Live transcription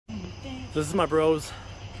This is my bro's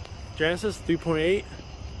Genesis 3.8.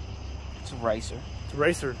 It's a racer. It's a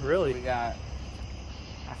racer, really. We got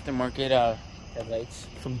aftermarket headlights.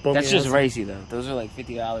 Some bummy That's just ass. racy though. Those are like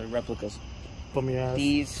 $50 replicas. Bummy ass.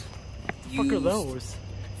 These What the fuck are those?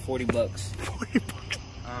 $40. $40.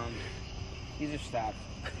 These are stock.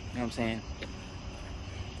 You know what I'm saying?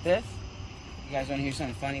 This, you guys want to hear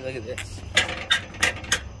something funny? Look at this.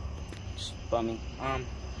 Just bummy.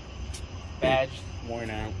 Badge worn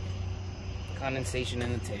out. Condensation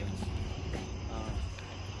in the tails.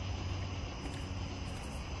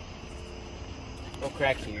 No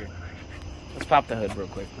crack here. Let's pop the hood real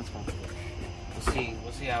quick. Let's pop the hood.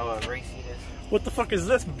 We'll see how racy it is. What the fuck is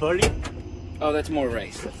this, buddy? Oh, that's more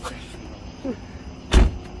race.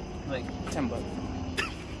 Like $10.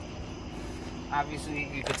 Obviously,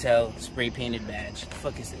 you could tell spray painted badge. The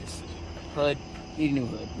fuck is this? Hood. Need a new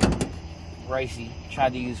hood. Ricey.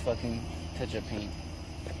 Tried to use fucking touch-up paint.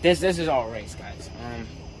 This is all race, guys. I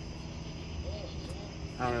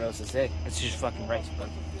don't know what else to say. It's just fucking race, bud.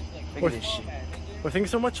 Look at this shit. Well, thank you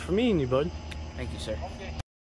so much for meeting you, bud. Thank you, sir.